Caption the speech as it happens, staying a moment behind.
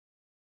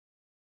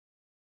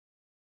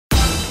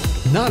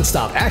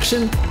non-stop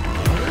action,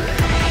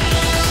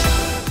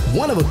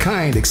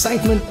 one-of-a-kind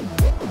excitement,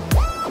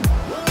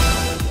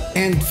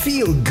 and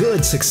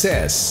feel-good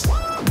success.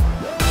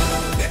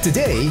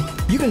 Today,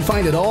 you can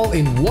find it all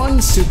in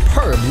one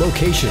superb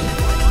location,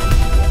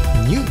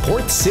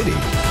 Newport City.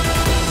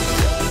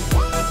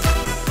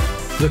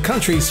 The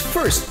country's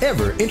first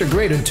ever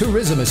integrated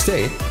tourism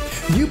estate,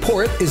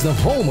 Newport is the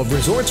home of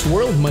Resorts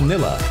World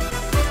Manila,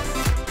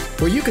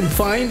 where you can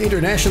find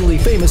internationally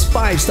famous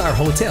 5-star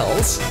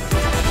hotels,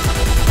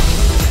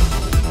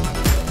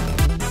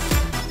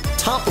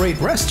 top-rate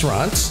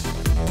restaurants,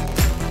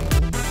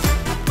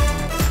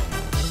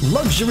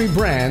 luxury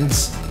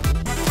brands,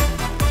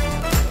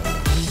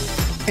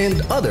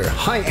 and other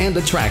high-end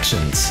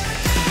attractions.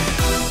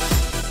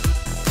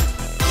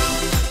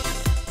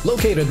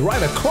 Located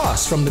right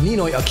across from the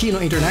Ninoy Aquino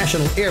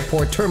International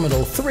Airport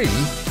Terminal 3,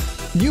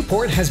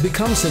 Newport has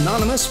become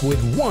synonymous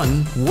with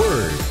one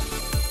word: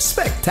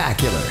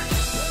 spectacular.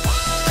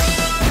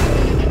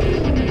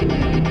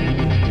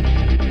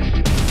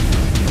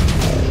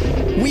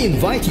 We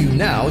invite you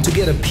now to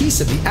get a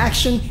piece of the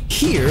action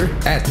here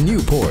at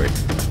Newport.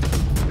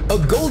 A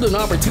golden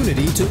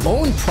opportunity to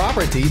own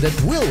property that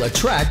will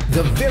attract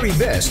the very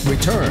best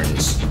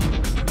returns.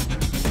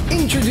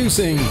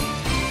 Introducing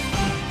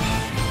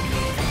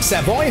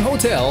Savoy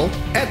Hotel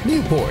at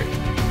Newport.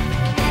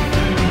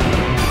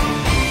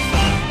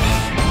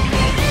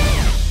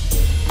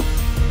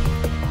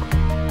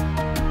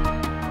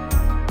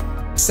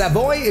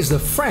 Savoy is the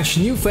fresh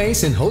new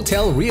face in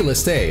hotel real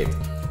estate,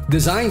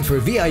 designed for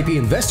VIP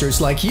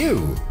investors like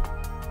you.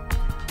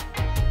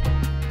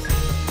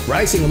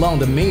 Rising along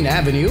the main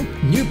avenue,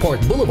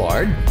 Newport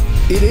Boulevard,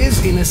 it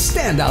is in a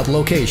standout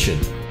location.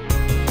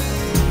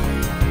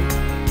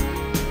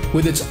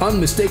 With its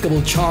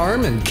unmistakable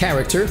charm and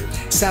character,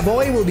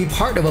 Savoy will be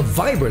part of a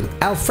vibrant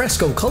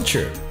alfresco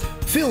culture,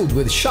 filled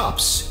with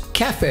shops,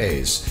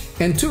 cafes,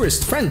 and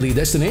tourist-friendly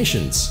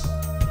destinations.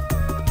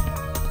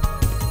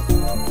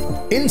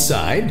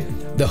 Inside,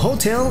 the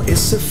hotel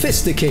is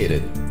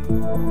sophisticated,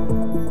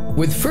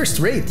 with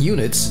first-rate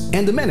units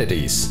and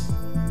amenities.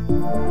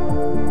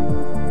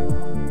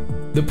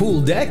 The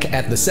pool deck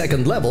at the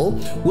second level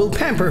will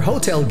pamper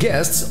hotel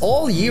guests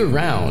all year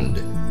round.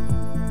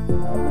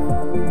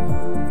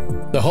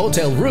 The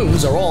hotel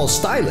rooms are all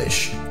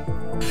stylish,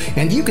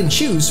 and you can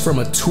choose from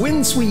a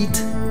twin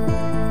suite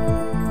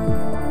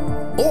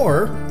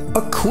or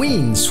a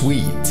queen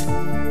suite.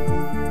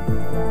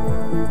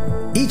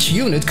 Each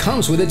unit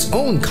comes with its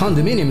own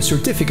condominium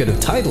certificate of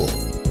title.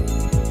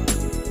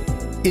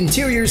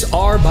 Interiors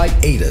are by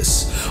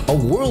ADAS, a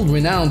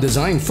world-renowned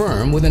design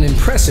firm with an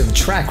impressive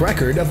track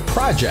record of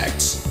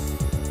projects.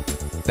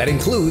 That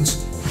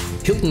includes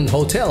Hilton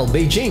Hotel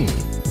Beijing,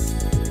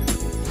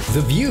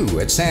 The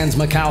View at Sands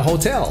Macau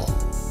Hotel,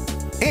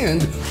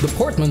 and the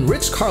Portman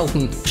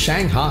Ritz-Carlton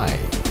Shanghai.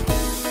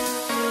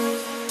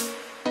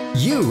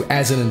 You,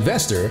 as an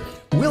investor,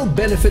 will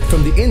benefit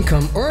from the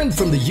income earned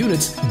from the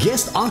unit's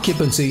guest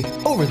occupancy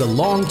over the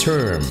long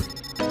term.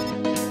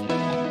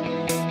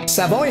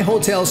 Savoy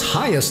Hotel's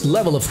highest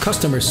level of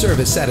customer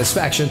service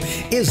satisfaction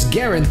is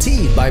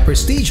guaranteed by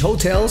Prestige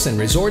Hotels and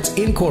Resorts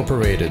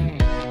Incorporated.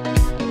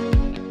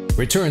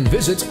 Return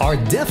visits are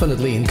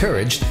definitely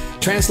encouraged,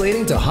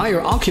 translating to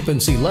higher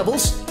occupancy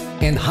levels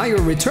and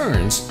higher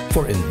returns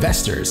for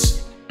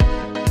investors.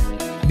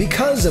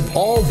 Because of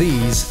all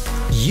these,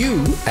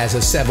 you, as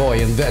a Savoy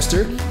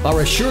investor, are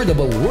assured of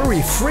a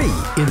worry-free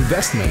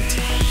investment.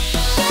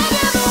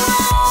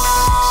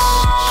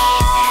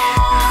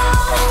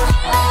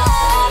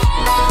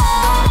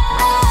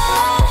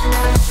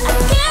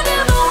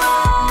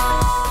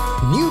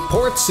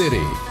 Newport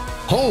City,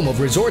 home of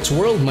Resorts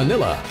World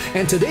Manila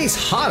and today's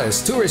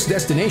hottest tourist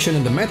destination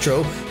in the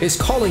metro, is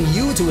calling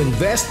you to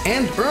invest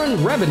and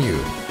earn revenue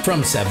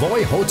from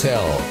Savoy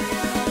Hotel.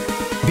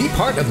 Be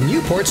part of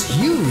Newport's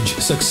huge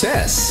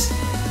success.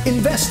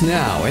 Invest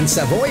now in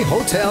Savoy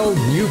Hotel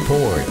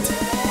Newport.